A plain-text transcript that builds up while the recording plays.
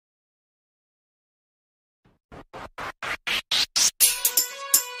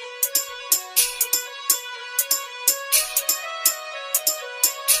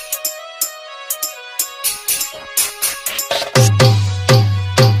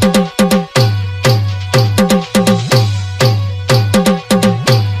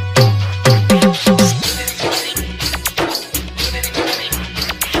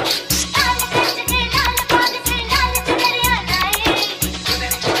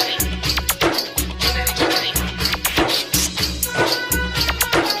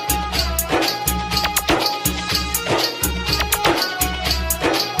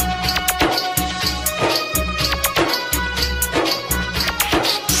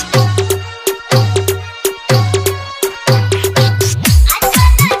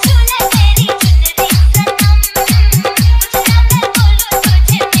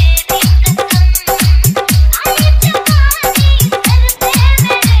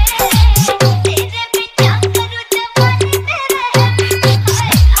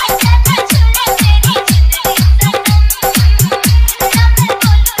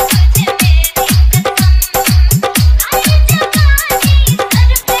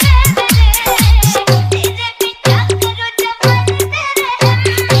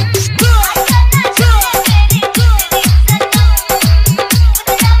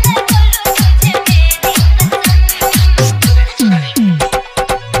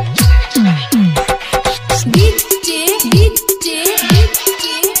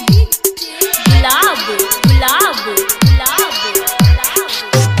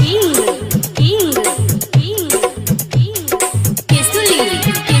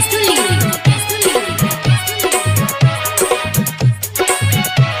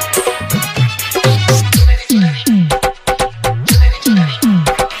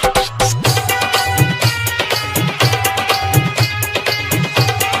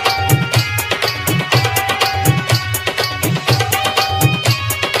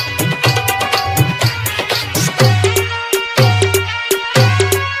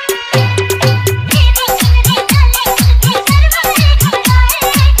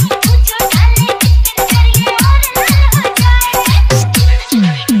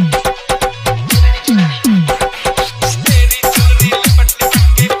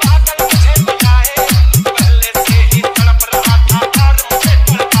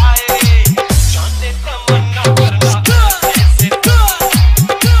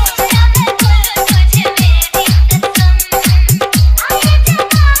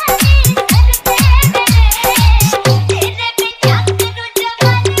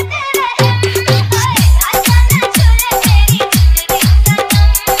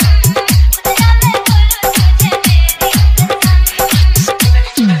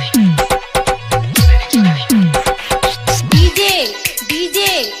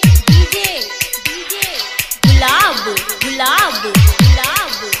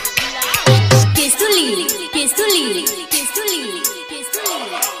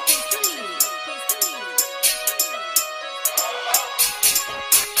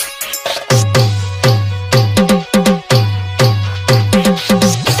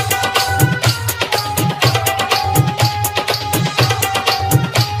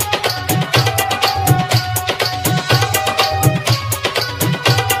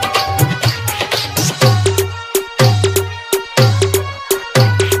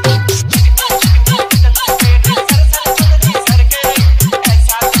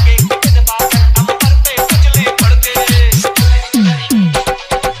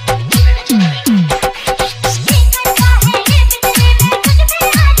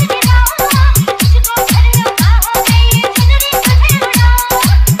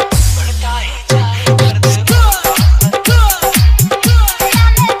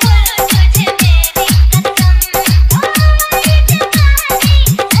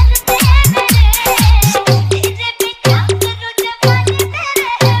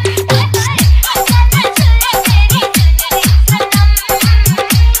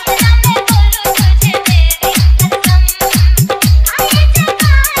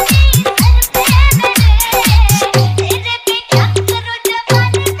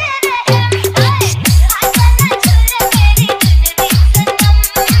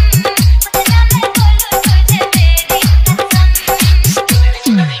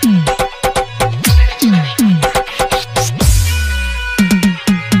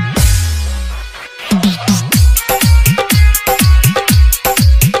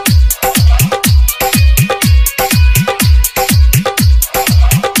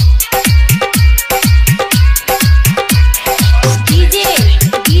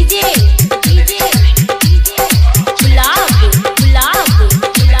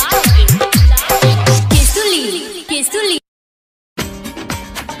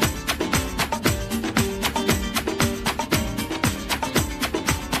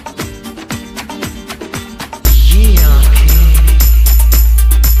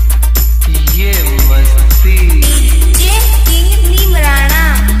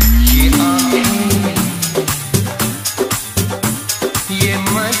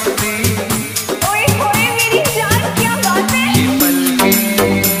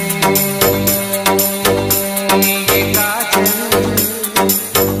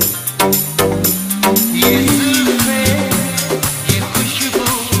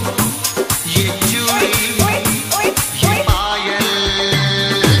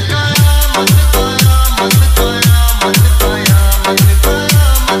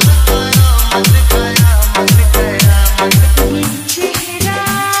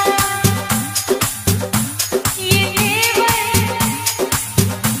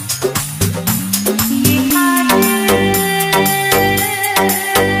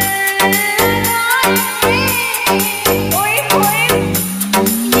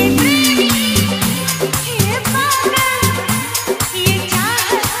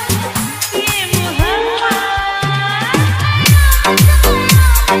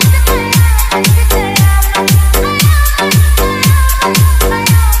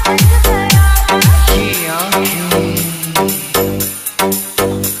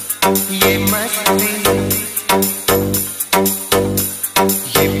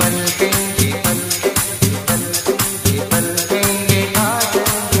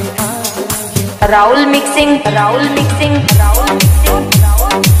Rahul mixing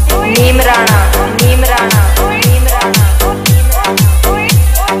नीम राणा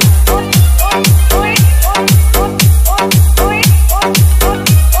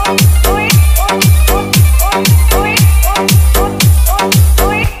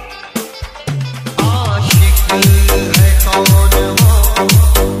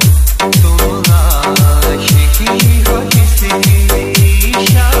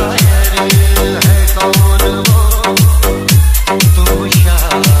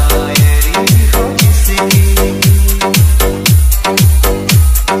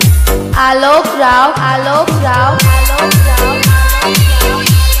आलोक राव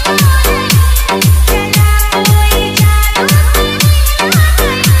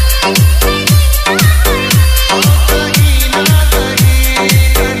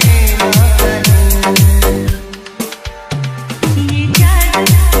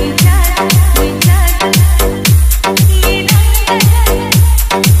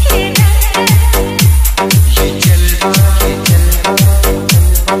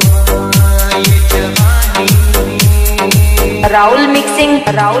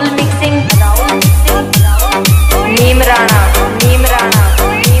Rahul mixing नीम राणा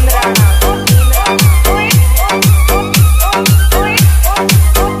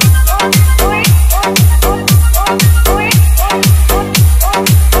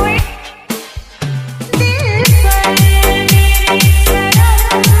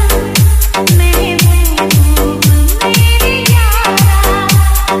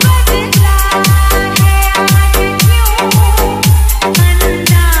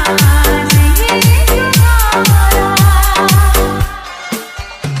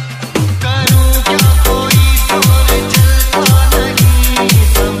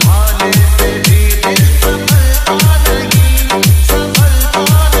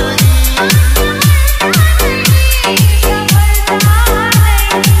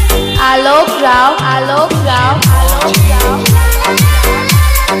आलोक राव, आलोक राव, आलोक राव।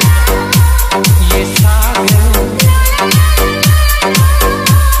 ये सागर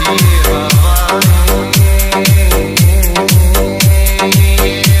ये हवाएं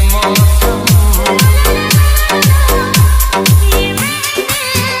ये मौसम ये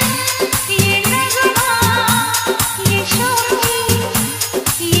नगमा ये शौक़ी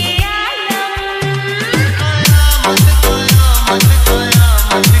ये आलम कयामत कयामत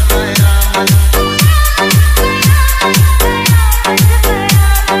कयामत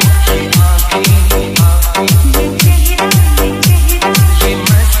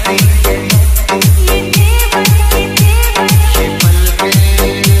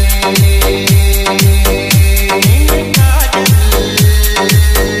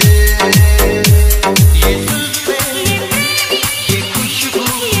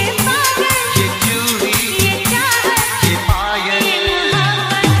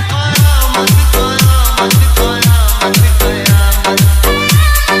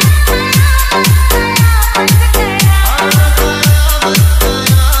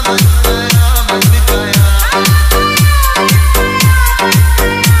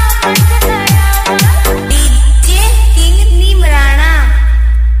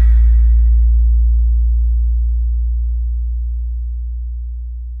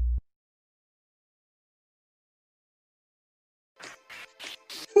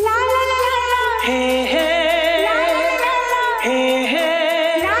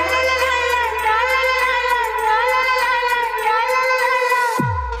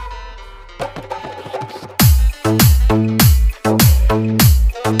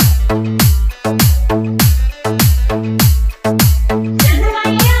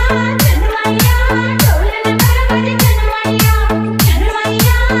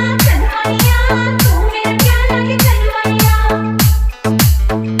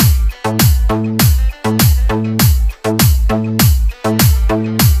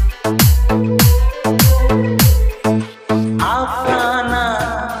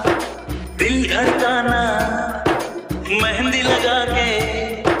मेहंदी लगा के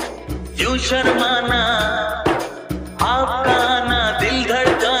यूं शर्माना, आपका आना दिल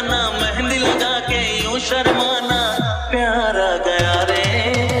धड़काना, मेहंदी लगा के यूं शर्माना, प्यार आ गया रे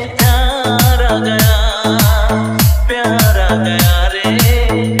प्यार आ गया, प्यार आ गया रे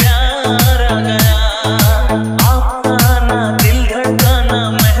प्यार आ गया, आपका आना दिल धड़काना,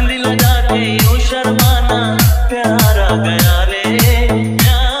 मेहंदी लगा के यूं शर्माना, प्यार आ गया रे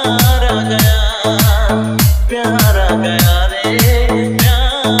प्यार आ गया, प्यार आ गया रे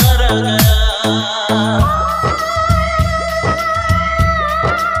प्यार आ गया।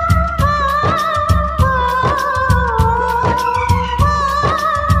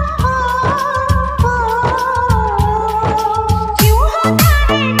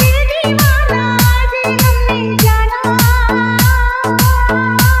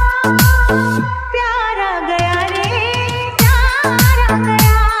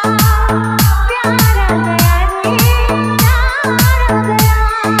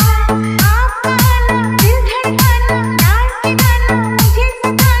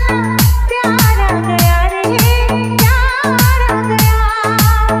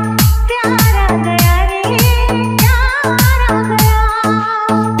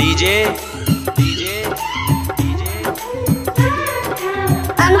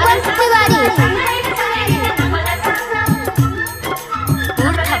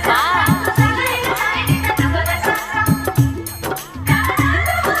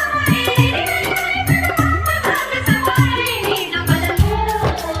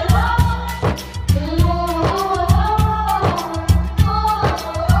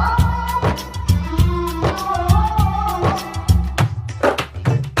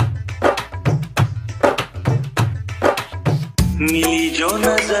 मिली जो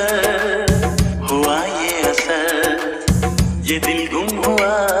नजर हुआ ये असर, ये दिल गुम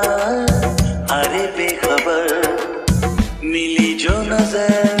हुआ अरे बेखबर, मिली जो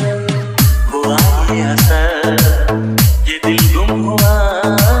नजर हुआ ये असर, ये दिल गुम हुआ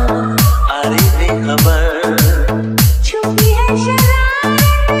अरे बेखबर, छुपी है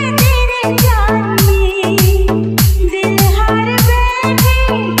शरारत तेरे जान में, दिल हार बैठे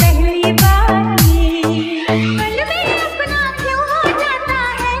पहली बार में, पल में अपना क्यों हो जाता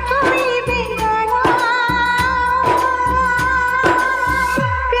है कोई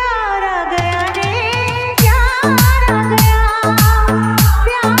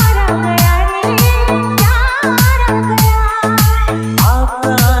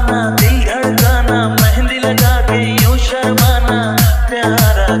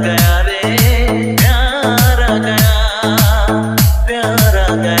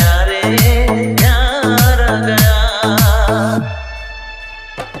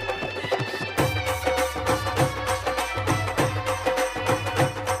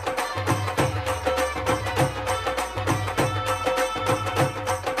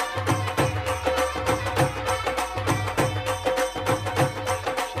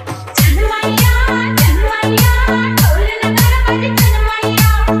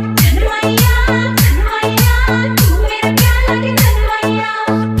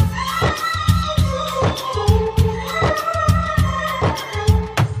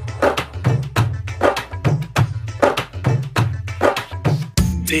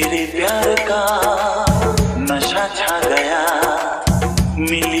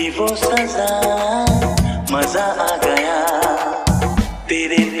मिली वो सजा, मजा आ गया,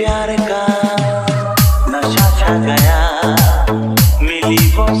 तेरे प्यार का नशा छा गया। मिली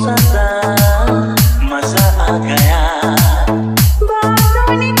वो सजा, मजा आ गया।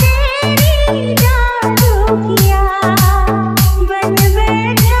 बातों ने तेरी जादू किया, बन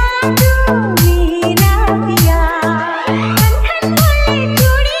बैठा तू मेरा पिया। बंधन वाली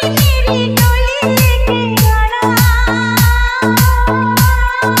चूड़ी मेरी डोली लेके आना,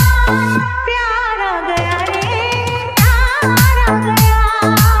 प्यार आ गया रे, प्यार आ गया,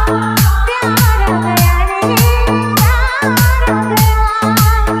 प्यार आ गया रे, प्यार आ गया।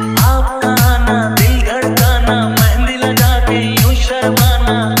 आपका आना, दिल धड़काना, मेहंदी लगा के यूं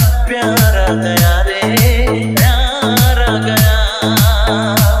शर्माना, प्यार आ गया रे, प्यार आ गया।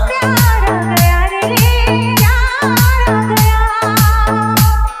 प्यार आ गया रे, प्यार आ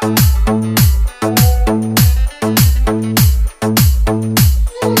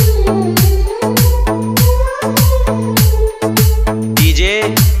डीजे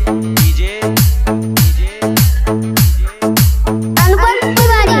डीजे डीजे अनुपम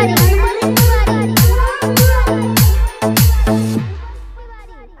तिवारी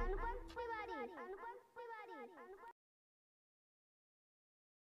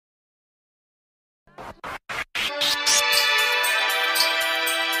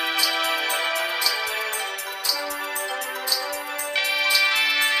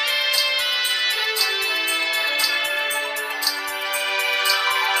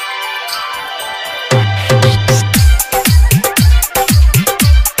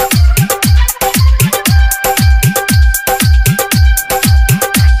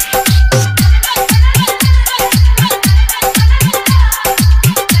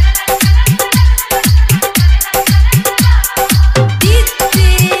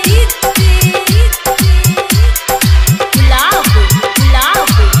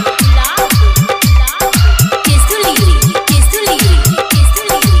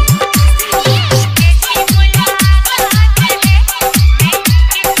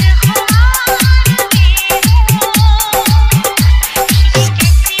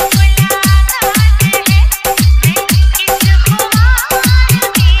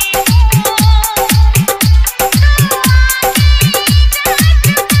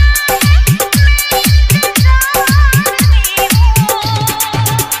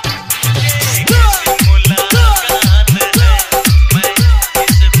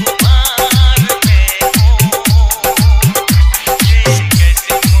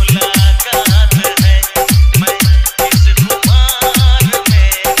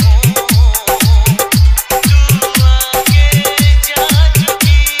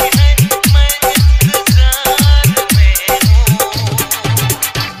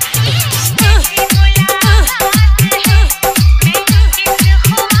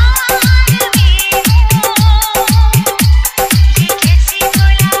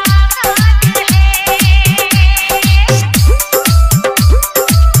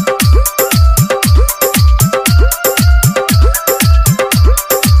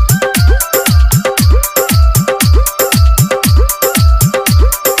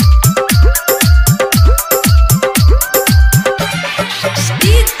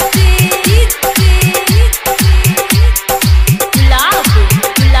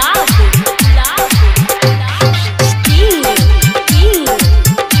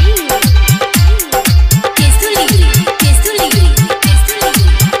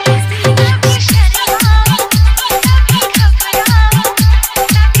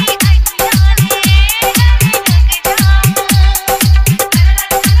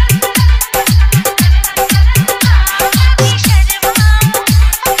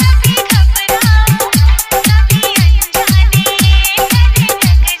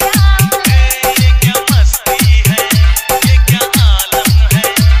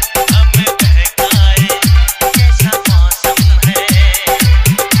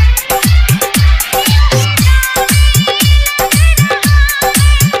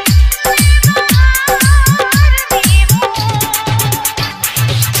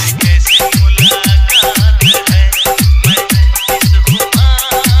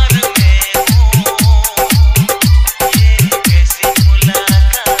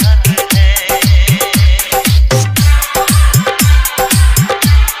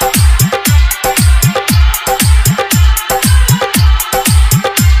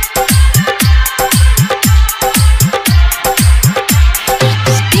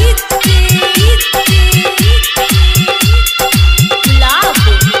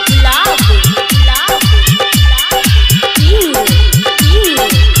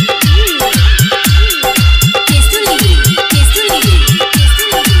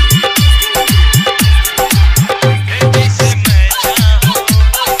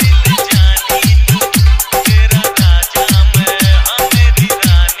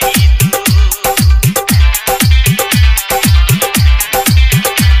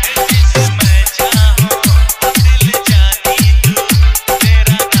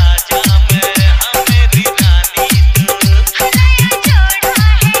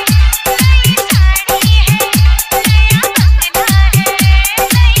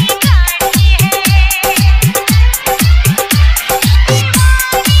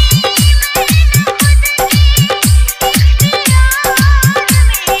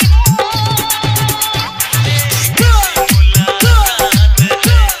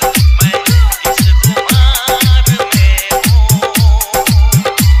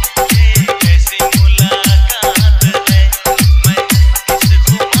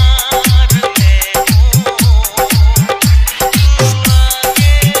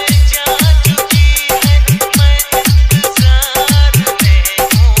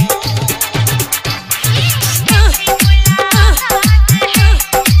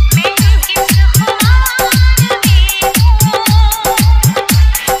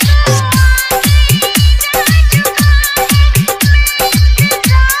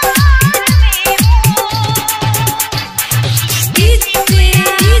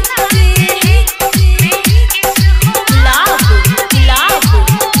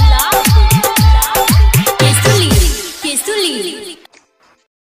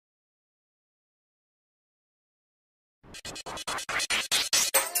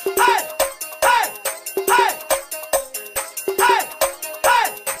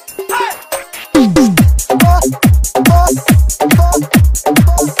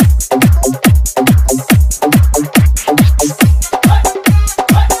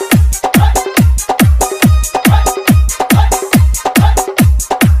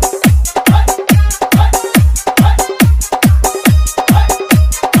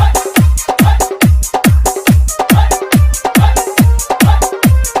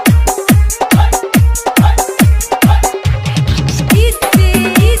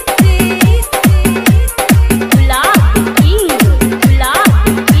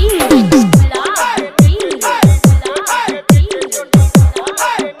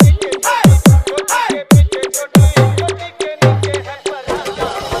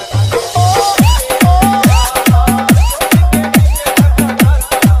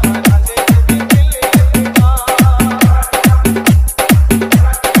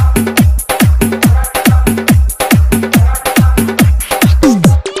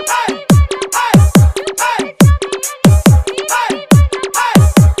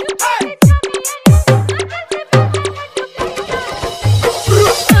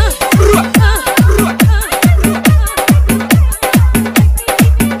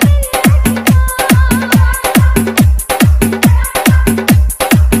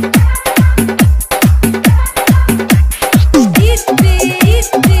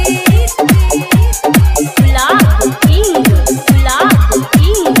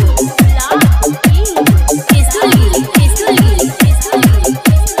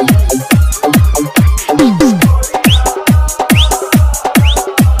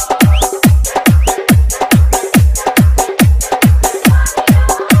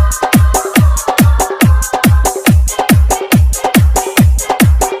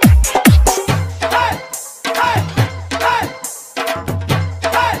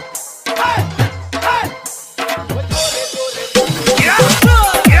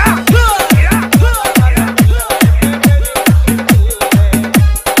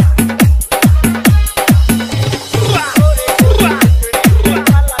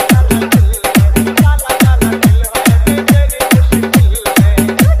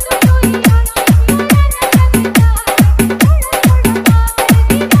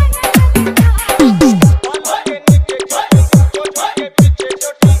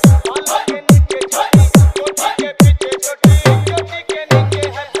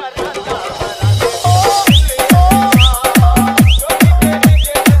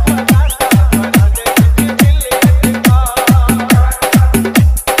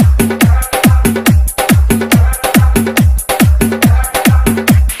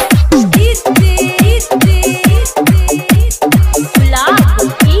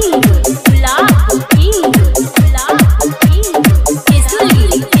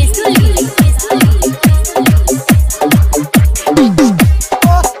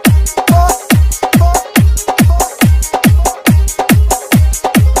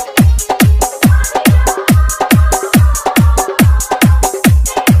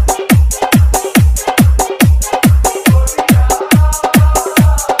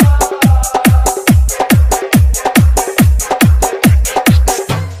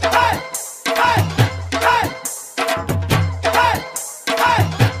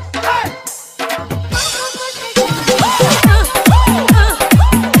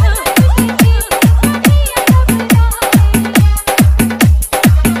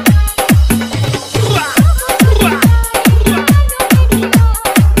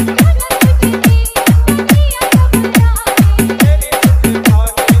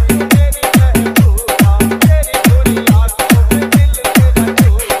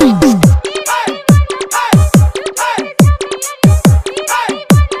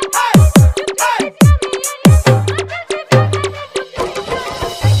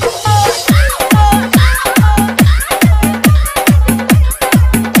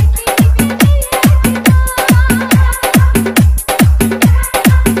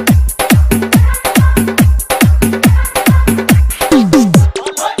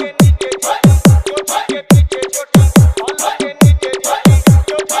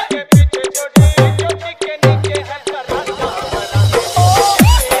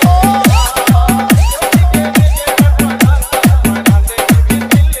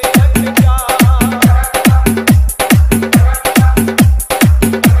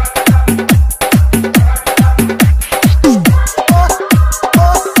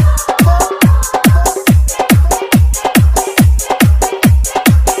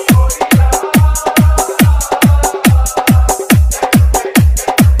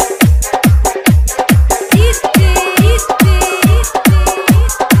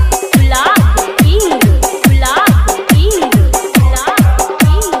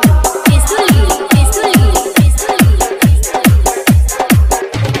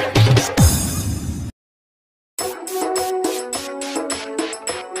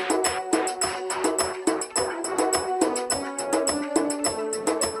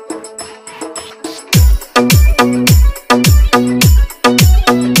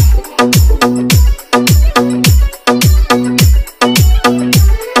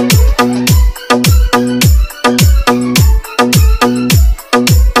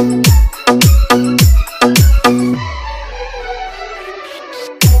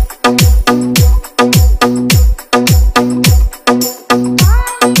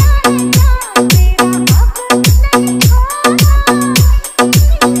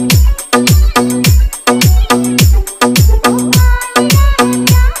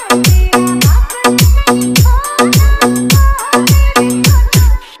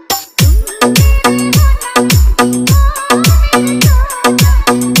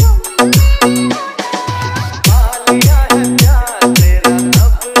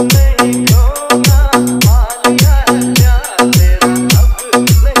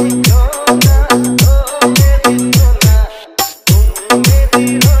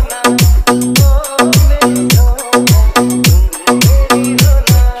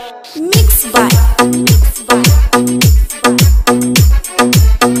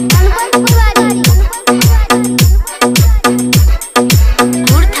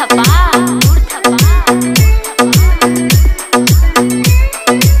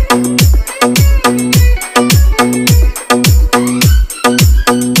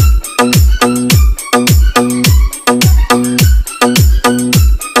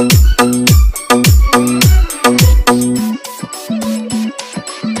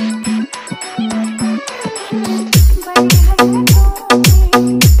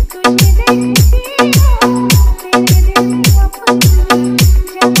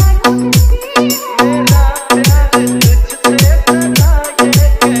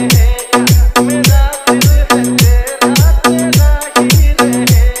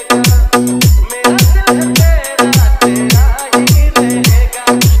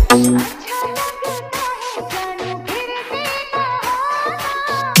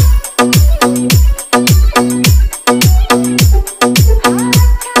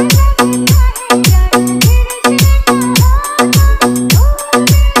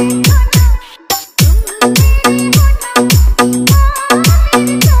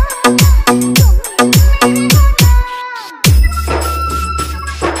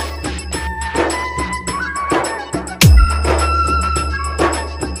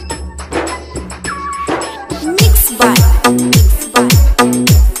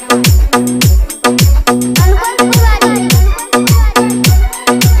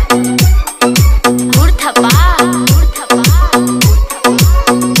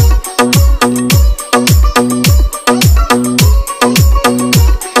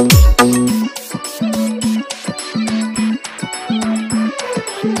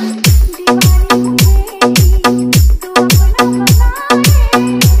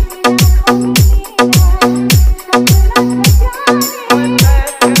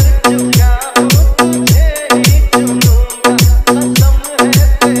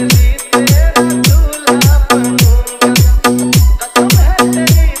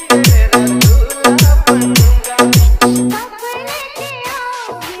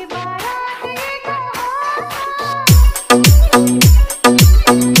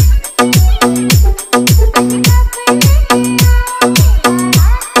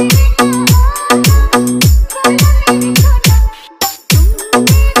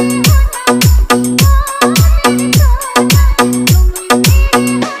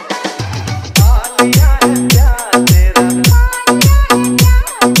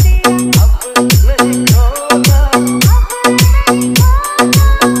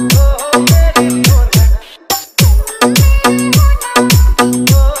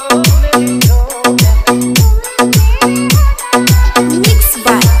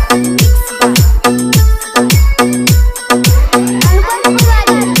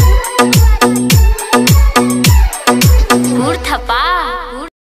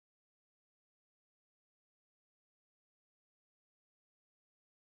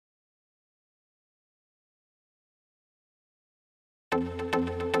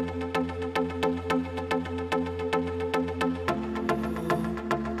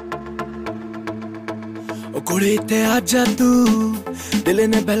ओ कुड़ी ते आजा तू, दिल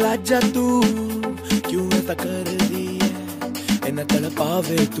ने बहला जा तू, क्यों ऐसा कर दी है इन्हें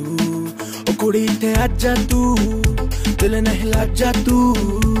तड़पावे तू। ओ कुड़ी ते आजा तू, दिल ने हिला जा तू,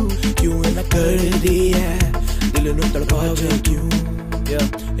 क्यों ऐसा कर दी है दिल ने तड़पावे क्यों।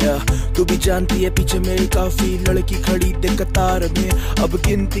 या तू भी जानती है पीछे मेरी काफी लड़की खड़ी देख कतार में, अब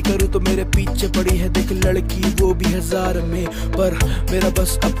गिनती करूँ तो मेरे पीछे पड़ी है देख लड़की वो भी 1000 में। पर मेरा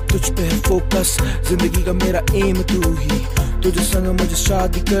बस अब तुझ पे है फोकस, जिंदगी का मेरा एम तू ही, तुझे संग मुझे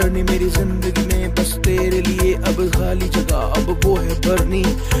शादी करनी मेरी जिंदगी में बस तेरे लिए। अब खाली जगह अब वो है भरनी,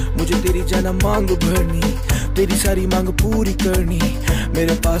 मुझे तेरी जाना मांग भरनी, तेरी सारी मांग पूरी करनी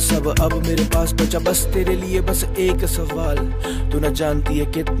मेरे पास। अब मेरे पास बचा बस तेरे लिए बस एक सवाल, तू न जानती है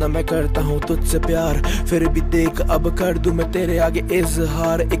कितना मैं करता हूँ तुझसे प्यार, फिर भी देख अब कर दूं मैं तेरे आगे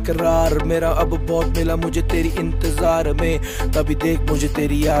इजहार। इकरार मेरा अब बहुत मिला मुझे तेरी इंतजार में, तभी देख मुझे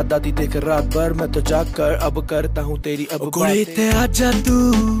तेरी याद आती देख रात भर मैं तो जाकर अब करता हूँ तेरी अब कुड़ी ते आजा तू,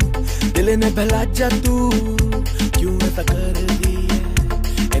 दिल ने बहला जा तू, क्यों ऐसा कर दी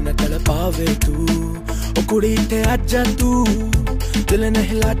है इन्हें तड़पावे तू। ओ कुड़ी ते आजा तू, दिल ने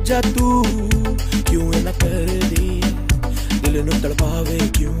हिला जा तू, क्यों ऐसा कर दी दिल ने तड़पावे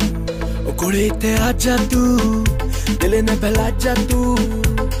क्यों। ओ कुड़ी ते आजा तू, दिल ने बहला जा तू,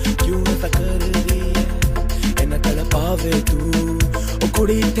 क्यों ऐसा कर दी है इन्हें तड़पावे तू। ओ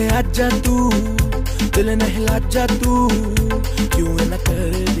कुड़ी ते आजा तू, दिल न हिला जा तू, क्यों न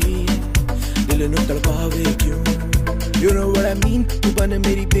कर दी दिल न तड़पावे क्यों? You know what I mean? तू बन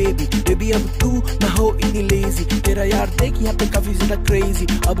मेरी बेबी, बेबी अब तू ना हो इतनी लेजी। तेरा यार देख यहाँ पे काफी ज्यादा क्रेजी,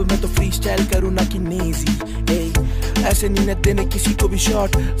 अब मैं तो फ्री स्टाइल करूँ ना कि नेजी। ऐसे नहीं न देने किसी को भी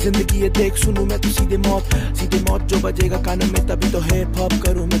शॉट, जिंदगी ये देख सुनूं मैं तो सीधे मौत जो बजेगा कानों में तभी तो हिप हॉप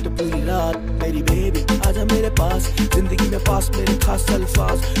करूँ मैं तो पूरी रात। मेरी बेबी आजा मेरे पास, जिंदगी में पास मेरे खास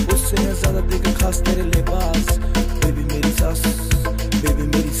अल्फाज, उससे मैं ज्यादा देगा खास तेरे लिबास। बेबी मेरी सांस, बेबी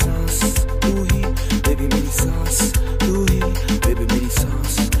मेरी सांस तू ही, बेबी मेरी सांस तू ही, बेबी मेरी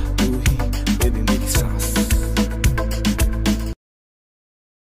सांस तू ही, बेबी मेरी सांस।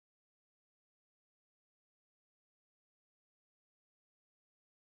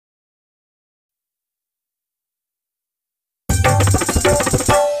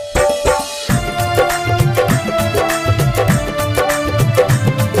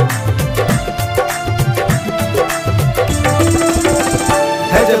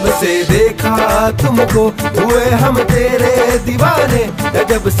 जब से देखा तुमको हुए हम तेरे दीवाने,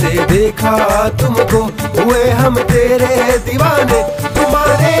 जब से देखा तुमको हुए हम तेरे दीवाने। तुम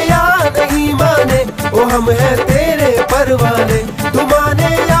माने या नहीं माने ओ हम हैं तेरे परवाने, तुम माने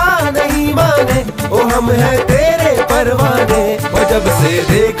या नहीं माने ओ हम हैं तेरे परवाने। और जब से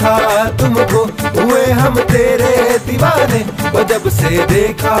देखा तुमको हुए हम तेरे दीवाने, और जब से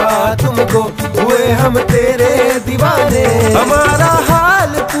देखा तुमको हुए हम तेरे दीवाने। हमारा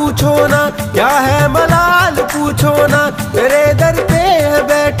हाल पूछो ना क्या है मलाल पूछो ना, तेरे दर पे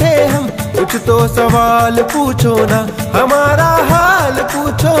बैठे हम कुछ तो सवाल पूछो ना। हमारा हाल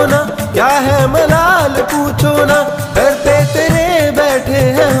पूछो ना क्या है मलाल पूछो ना, दर पे तेरे बैठे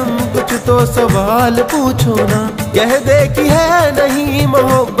हैं हम कुछ तो सवाल पूछो ना। कह दे कि है नहीं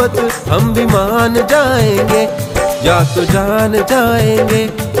मोहब्बत हम भी मान जाएंगे, या तो जान जाएंगे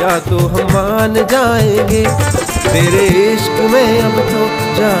या तो हम मान जाएंगे। तेरे इश्क में अब तो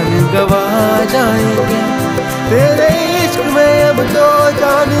जान गवा जाएंगे, तेरे इश्क में अब तो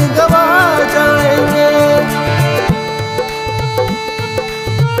जान गवा जाएंगे।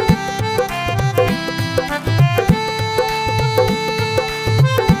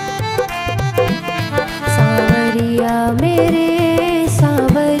 सावरिया मेरे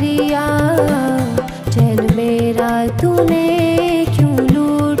सावरिया, चैन मेरा तूने क्यों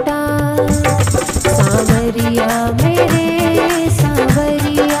लूटा। सावरिया मेरे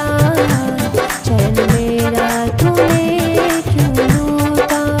सावरिया, चैन मेरा तूने क्यों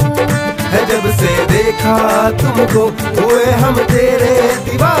लूटा। है जब से देखा तुमको हुए हम तेरे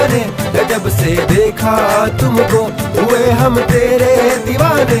दीवाने, है जब से देखा तुमको हुए हम तेरे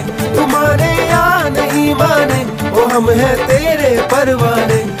दीवाने। तुम माने या नहीं माने ओ हम हैं तेरे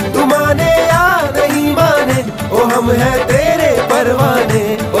परवाने, तुम माने या नहीं माने ओ हम हैं तेरे परवाने।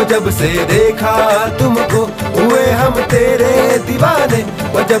 और जब से देखा तुमको हुए हम तेरे दीवाने,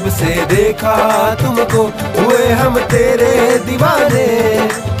 और जब से देखा तुमको हुए हम तेरे दीवाने।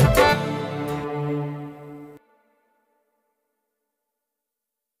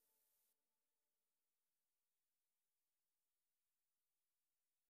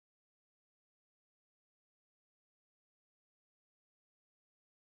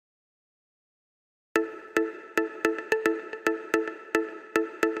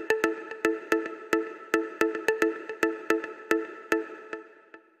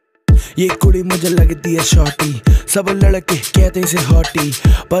 ये कुड़ी मुझे लगती है शॉर्टी, सब लड़के कहते इसे हॉटी,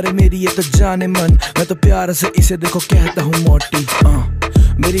 पर मेरी ये तो जाने मन, मैं तो प्यार से इसे देखो कहता हूँ मोटी।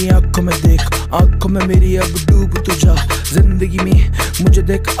 मेरी आंखों में देख, आंखों में मेरी अब डूब तू जा, जिंदगी में मुझे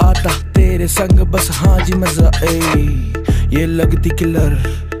देख आता तेरे संग बस हाँ जी मजा। ये लगती किलर,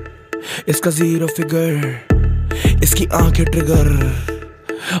 इसका जीरो फिगर, इसकी आंखें ट्रिगर,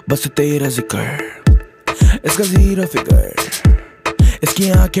 बस तेरा जिक्र। इसका जीरो फिगर, इसकी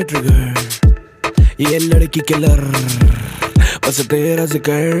आंखें ट्रिगर, ये लड़की किलर, बस तेरा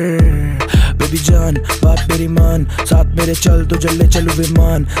जिक्र। बेबी जान बात मेरी मान, साथ मेरे चल तो जल्ले चलू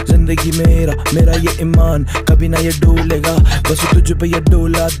विमान। जिंदगी मेरा मेरा ये ईमान कभी ना ये डोलेगा, बस तुझ पे ये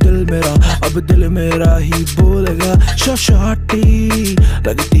डोला दिल मेरा, अब दिल मेरा ही बोलेगा। शॉटी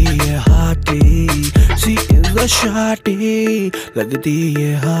लगती है हाटी, सी इज अ शॉटी लगती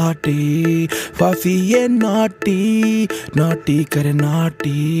है हाटी। फाफी ये नॉटी नॉटी करे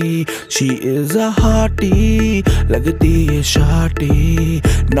नॉटी, शी इज अ हाटी लगती है शॉटी।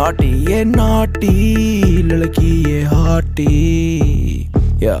 नॉटी ये नॉटी लड़की ये हॉटी।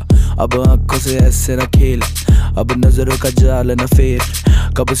 या अब आंखों से ऐसे न खेल, अब नजरों का जाल न फेर,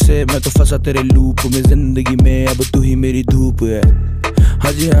 कब से मैं तो फंसा तेरे लूप में, जिंदगी में अब तू ही मेरी धूप है।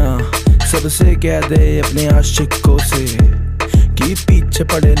 हाँ जी हाँ, सबसे कह दे अपने आशिकों से कि कोई पीछे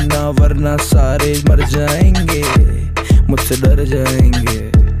पड़े ना, वरना सारे मर जाएंगे, मुझसे डर जाएंगे,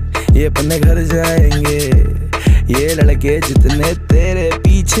 ये अपने घर जाएंगे, ये लड़के जितने तेरे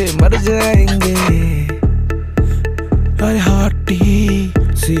पीछे मर जाएंगे। अरे हाटी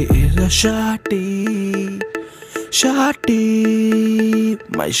सी इज अ शाटी, शाटी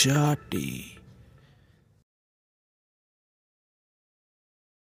माय शाटी।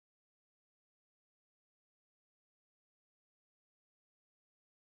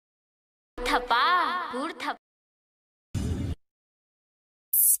 थपा, गुड़ थपा।